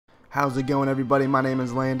How's it going, everybody? My name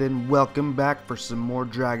is Landon. Welcome back for some more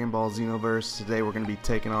Dragon Ball Xenoverse. Today we're going to be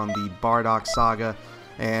taking on the Bardock Saga.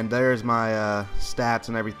 And there's my stats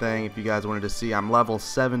and everything if you guys wanted to see. I'm level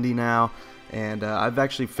 70 now. And I've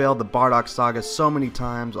actually failed the Bardock Saga so many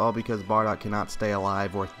times, all because Bardock cannot stay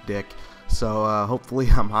alive worth dick. So hopefully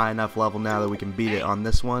I'm high enough level now that we can beat it on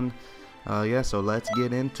this one. Yeah, so let's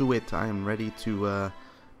get into it. I am ready to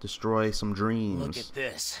destroy some dreams. Look at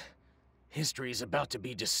this. History is about to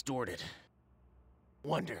be distorted.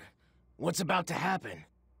 Wonder, what's about to happen?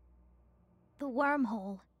 The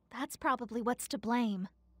wormhole. That's probably what's to blame.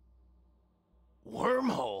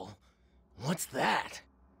 Wormhole? What's that?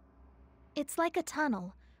 It's like a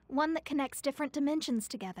tunnel, one that connects different dimensions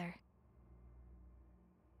together.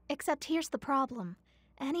 Except here's the problem.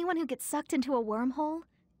 Anyone who gets sucked into a wormhole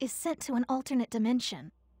is sent to an alternate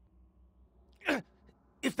dimension.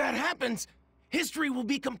 If that happens, history will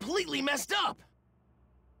be completely messed up!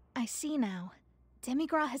 I see now.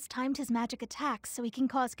 Demigra has timed his magic attacks so he can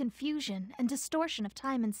cause confusion and distortion of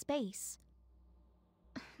time and space.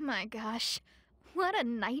 My gosh, what a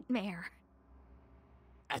nightmare.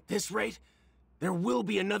 At this rate, there will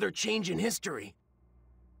be another change in history.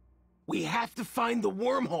 We have to find the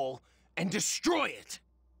wormhole and destroy it!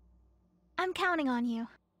 I'm counting on you.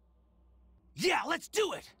 Yeah, let's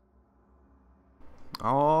do it!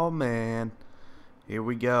 Oh man, here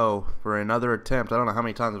we go for another attempt. I don't know how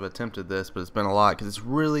many times I've attempted this, but it's been a lot because it's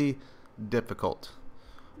really difficult.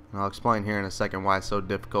 And I'll explain here in a second why it's so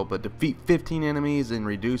difficult. But defeat 15 enemies and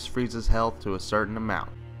reduce Frieza's health to a certain amount.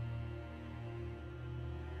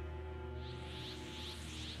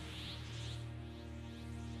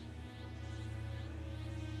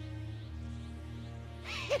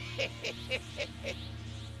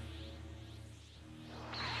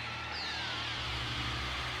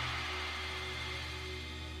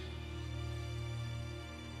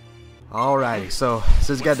 Alrighty, so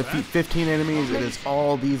since you got to defeat 15 enemies, it is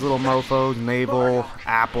all these little mofos, Navel,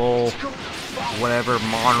 Apple, whatever,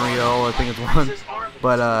 Monreal, I think it's one.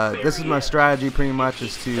 But this is my strategy pretty much,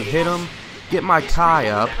 is to hit them, get my Kai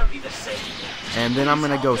up, and then I'm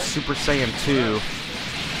going to go Super Saiyan 2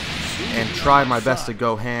 and try my best to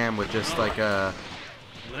go ham with just like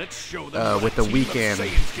with the weekend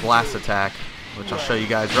blast attack, which I'll show you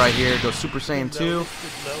guys right here. Go Super Saiyan 2,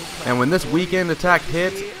 and when this weekend attack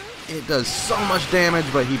hits, it does so much damage,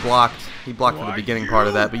 but he blocked for the beginning part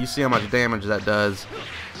of that, but you see how much damage that does.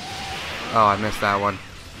 Oh, I missed that one.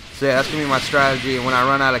 So yeah, that's going to be my strategy, and when I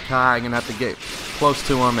run out of Kai, I'm going to have to get close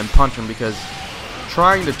to him and punch him, because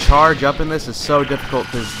trying to charge up in this is so difficult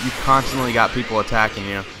because you constantly got people attacking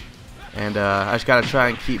you. And I just got to try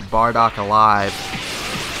and keep Bardock alive.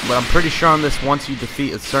 But I'm pretty sure on this, once you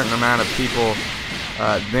defeat a certain amount of people,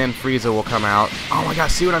 then Frieza will come out. Oh my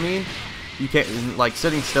gosh, see what I mean? You can't, like,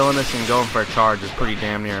 sitting still in this and going for a charge is pretty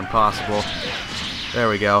damn near impossible. There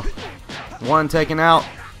we go. One taken out.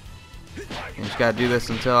 And just gotta do this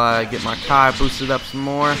until I get my Kai boosted up some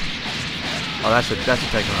more. Oh, that should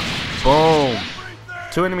take him out. Boom!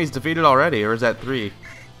 2 enemies defeated already, or is that 3?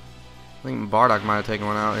 I think Bardock might have taken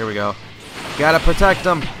one out. Here we go. Gotta protect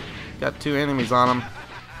them. Got 2 enemies on him.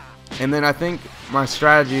 And then I think my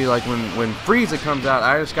strategy, like when Frieza comes out,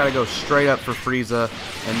 I just gotta go straight up for Frieza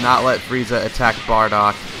and not let Frieza attack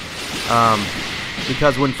Bardock.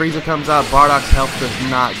 Because when Frieza comes out, Bardock's health does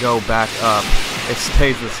not go back up. It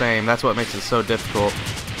stays the same. That's what makes it so difficult.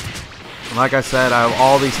 And like I said,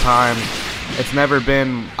 all these times, it's never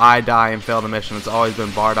been I die and fail the mission. It's always been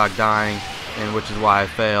Bardock dying, and which is why I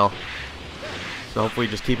fail. So hopefully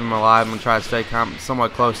just keep him alive. I'm going to try to stay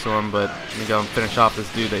somewhat close to him, but let me go and finish off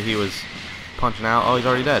this dude that he was punching out. Oh, he's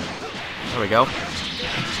already dead. There we go.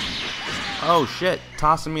 Oh, shit.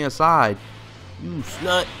 Tossing me aside. You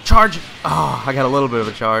slut. Charge. Oh, I got a little bit of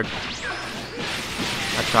a charge.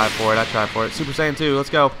 I tried for it. Super Saiyan 2, let's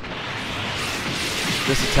go.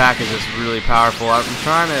 This attack is just really powerful. I'm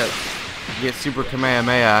trying to get Super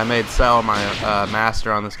Kamehameha. I made Cell my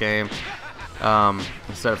master on this game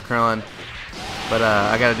instead of Krillin. But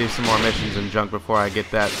I gotta do some more missions and junk before I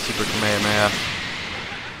get that Super Kamehameha.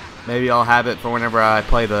 Maybe I'll have it for whenever I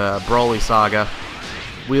play the Broly Saga.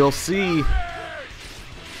 We'll see.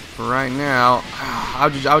 For right now, I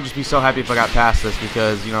would just be so happy if I got past this,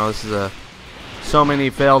 because you know this is so many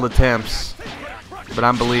failed attempts. But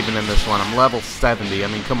I'm believing in this one. I'm level 70. I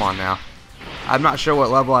mean, come on now. I'm not sure what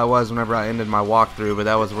level I was whenever I ended my walkthrough, but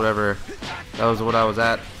that was what I was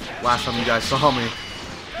at last time you guys saw me.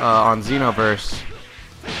 On Xenoverse.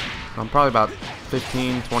 I'm probably about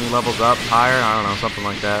 15, 20 levels up, higher, I don't know, something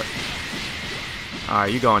like that.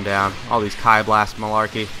 Alright, you going down. All these Kai Blast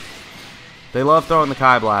malarkey. They love throwing the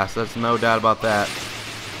Kai Blast, that's no doubt about that.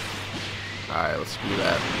 Alright, let's do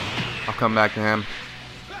that. I'll come back to him.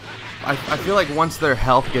 I feel like once their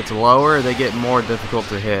health gets lower, they get more difficult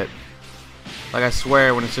to hit. Like, I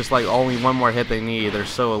swear, when it's just like only one more hit they need, they're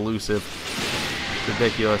so elusive. It's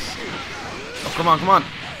ridiculous. Oh, come on, come on.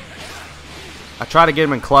 I try to get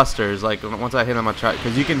them in clusters. Like, once I hit them, I try,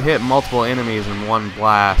 because you can hit multiple enemies in one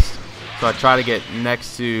blast. So I try to get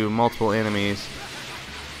next to multiple enemies.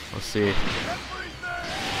 Let's see.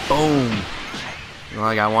 Boom.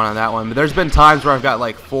 I got one on that one. But there's been times where I've got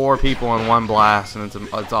like 4 people in one blast, and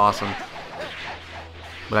it's awesome.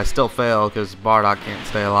 But I still fail because Bardock can't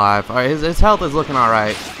stay alive. Alright, his health is looking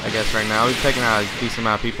alright, I guess, right now. He's taking out a decent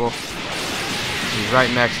amount of people. He's right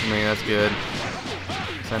next to me. That's good.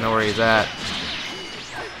 So I know where he's at.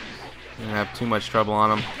 I don't have too much trouble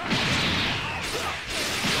on him.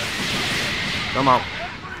 Come on.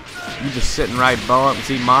 You just sitting right above him.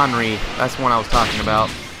 See, Monry. That's the one I was talking about.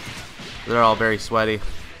 They're all very sweaty.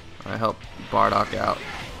 I help Bardock out.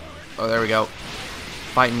 Oh, there we go.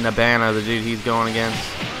 Fighting Nabana, the dude he's going against.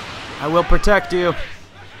 I will protect you.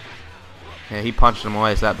 Yeah, he punched him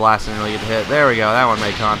away, so that blast didn't really get hit. There we go. That one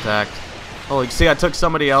made contact. Holy, see, I took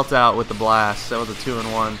somebody else out with the blast. That was a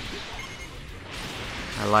 2-in-1.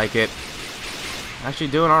 I like it.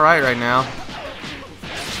 Actually doing alright right now.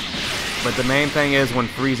 But the main thing is when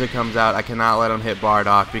Frieza comes out, I cannot let him hit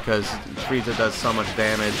Bardock because Frieza does so much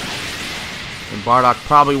damage. And Bardock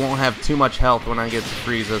probably won't have too much health when I get to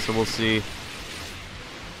Frieza, so we'll see.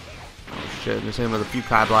 Oh shit, just hit him with a few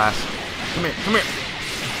Kai blasts. Come here, come here.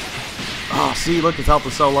 Oh, see, look, his health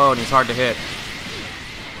is so low and he's hard to hit.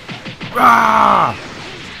 Ah!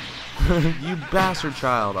 You bastard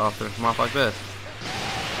child. I'll finish him off like this.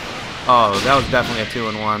 Oh, that was definitely a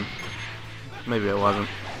 2-in-1. Maybe it wasn't.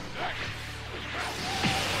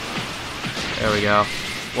 There we go.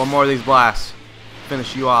 One more of these blasts.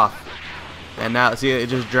 Finish you off. And now, see, it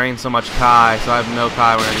just drains so much Kai, so I have no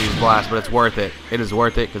Kai when I use blast, but it's worth it. It is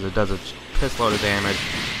worth it because it does a piss load of damage.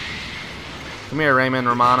 Come here, Raymond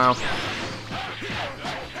Romano.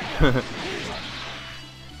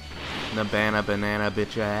 Nabana banana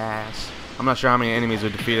bitch ass. I'm not sure how many enemies are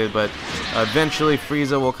defeated, but eventually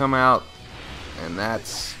Frieza will come out, and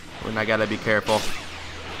that's when I gotta be careful.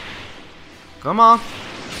 Come on.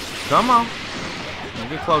 Come on.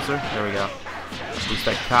 Get closer. There we go. Boost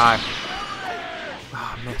that Kai.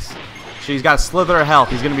 Oh, miss. She's got a slither of health.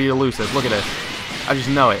 He's going to be elusive. Look at this. I just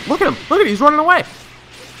know it. Look at him. Look at him. He's running away.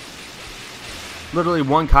 Literally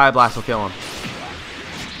one Kai blast will kill him.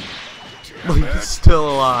 Look, he's still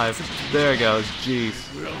alive. There it goes. Jeez.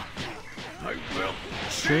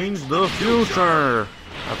 Change the future.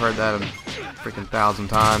 I've heard that a freaking 1,000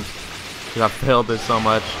 times. Because I've failed this so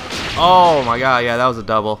much. Oh my god. Yeah, that was a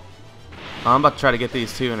double. I'm about to try to get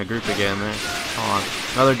these two in a group again. There. Hold on.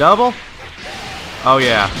 Another double? Oh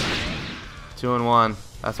yeah. 2-in-1.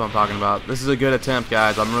 That's what I'm talking about. This is a good attempt,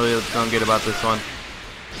 guys. I'm really feeling good about this one.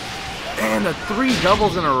 And 3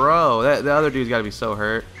 doubles in a row. The other dude's got to be so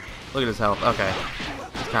hurt. Look at his health. Okay.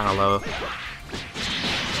 It's kind of low.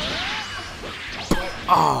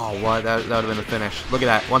 Oh, what? That would have been a finish. Look at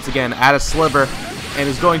that. Once again, add a sliver, and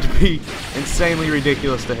it's going to be insanely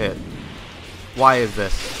ridiculous to hit. Why is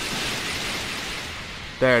this?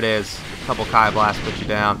 There it is. A couple Kai blasts put you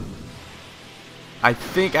down. I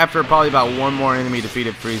think after probably about one more enemy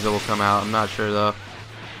defeated, Frieza will come out. I'm not sure though.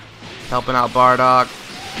 Helping out Bardock.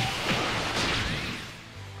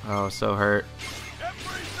 Oh, so hurt.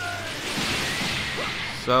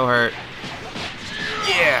 So hurt.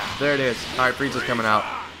 Yeah, there it is. Alright, Frieza's coming out.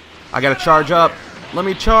 I gotta charge up. Let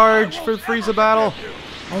me charge for the Frieza battle.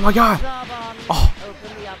 Oh my god. Oh,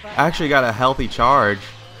 I actually got a healthy charge.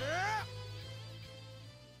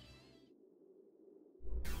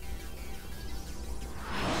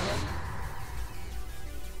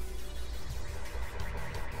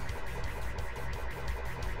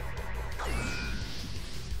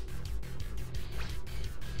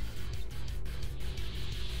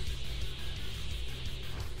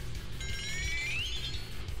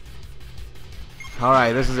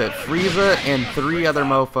 Alright, this is it. Frieza and 3 other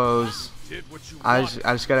mofos. I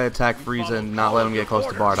just gotta attack Frieza and not let him get close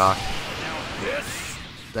to Bardock.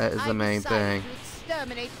 That is the main thing.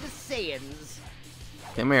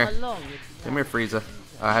 Come here. Come here, Frieza.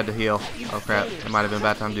 I had to heal. Oh crap. It might have been a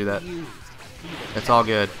bad time to do that. It's all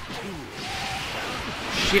good.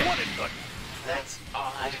 Shit.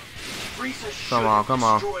 Come on, come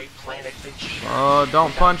on. Oh,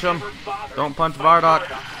 don't punch him. Don't punch Bardock.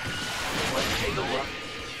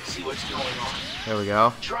 There we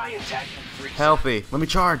go. Healthy. Let me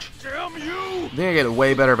charge. I think I get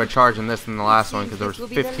way better of a charge in this than the last one because there was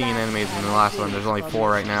 15 enemies in the last one. There's only 4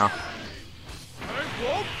 right now.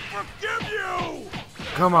 forgive you!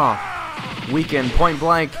 Come on. Weekend, point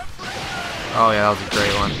blank. Oh yeah, that was a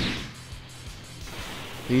great one.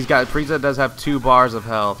 Frieza does have 2 bars of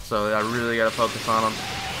health, so I really gotta focus on him.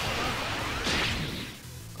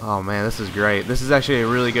 Oh man, this is great. This is actually a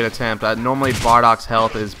really good attempt. Normally Bardock's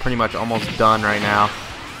health is pretty much almost done right now,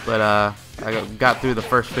 but I got through the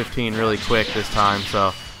first 15 really quick this time,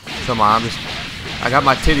 so come on, I got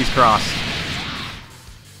my titties crossed.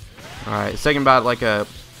 Alright, it's taking about like a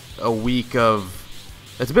week of...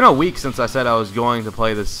 It's been a week since I said I was going to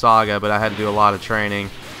play this Saga, but I had to do a lot of training,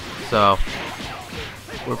 so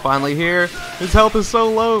we're finally here. His health is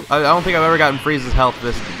so low. I don't think I've ever gotten Frieza's health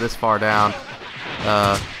this far down,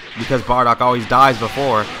 because Bardock always dies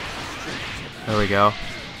before. There we go.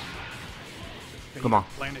 Come on.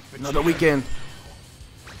 Another weekend.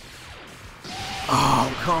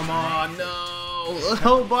 Oh, come on. No.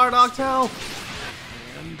 Oh, Bardock's health.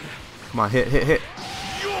 Come on, hit.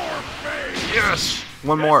 Yes.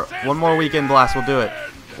 One more weekend blast. We'll do it.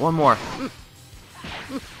 One more.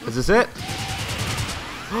 Is this it?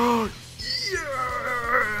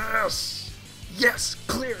 Yes. Yes.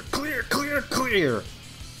 Clear.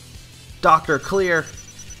 Doctor, clear.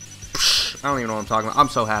 I don't even know what I'm talking about. I'm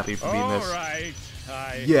so happy for being this. Alright,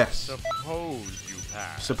 yes. Suppose you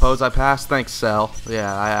passed. Suppose I passed? Thanks, Cell.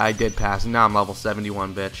 Yeah, I did pass. Now I'm level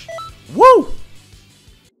 71, bitch. Woo!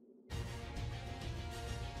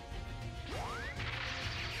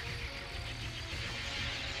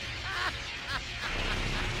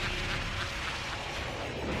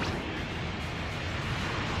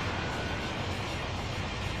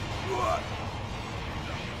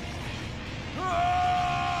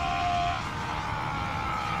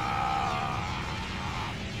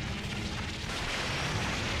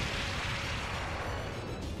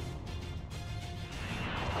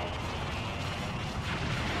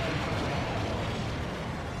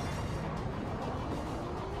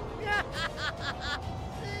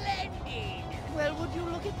 Splendid! Well, would you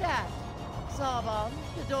look at that? Sarban,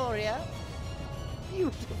 Dodoria.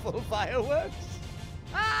 Beautiful fireworks.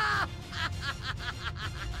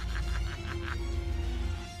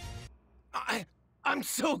 I'm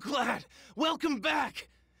so glad. Welcome back.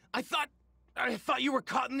 I thought you were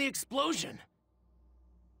caught in the explosion.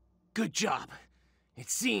 Good job. It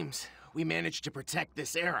seems we managed to protect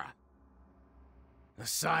this era.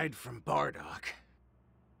 Aside from Bardock.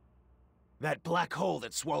 That black hole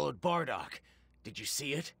that swallowed Bardock. Did you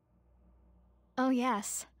see it? Oh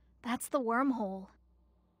yes, that's the wormhole.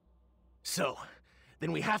 So,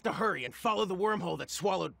 then we have to hurry and follow the wormhole that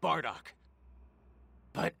swallowed Bardock.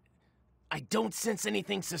 But I don't sense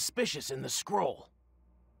anything suspicious in the scroll.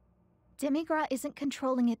 Demigra isn't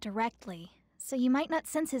controlling it directly, so you might not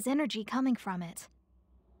sense his energy coming from it.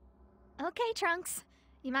 Okay, Trunks.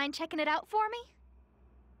 You mind checking it out for me?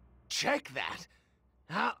 Check that?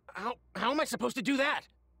 How am I supposed to do that?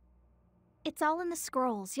 It's all in the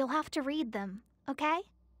scrolls. You'll have to read them, okay?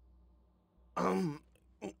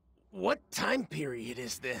 What time period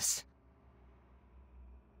is this?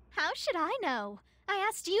 How should I know? I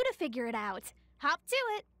asked you to figure it out. Hop to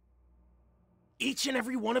it. Each and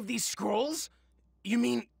every one of these scrolls? You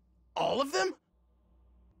mean all of them?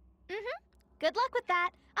 Mm-hmm. Good luck with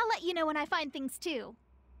that. I'll let you know when I find things too.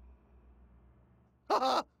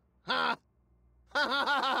 Oh,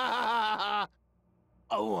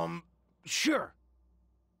 sure.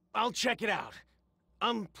 I'll check it out.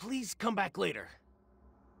 Please come back later.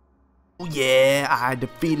 Yeah, I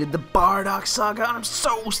defeated the Bardock Saga. I'm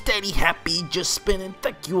so steady happy just spinning.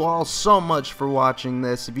 Thank you all so much for watching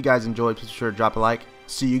this. If you guys enjoyed, please be sure to drop a like.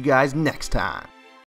 See you guys next time.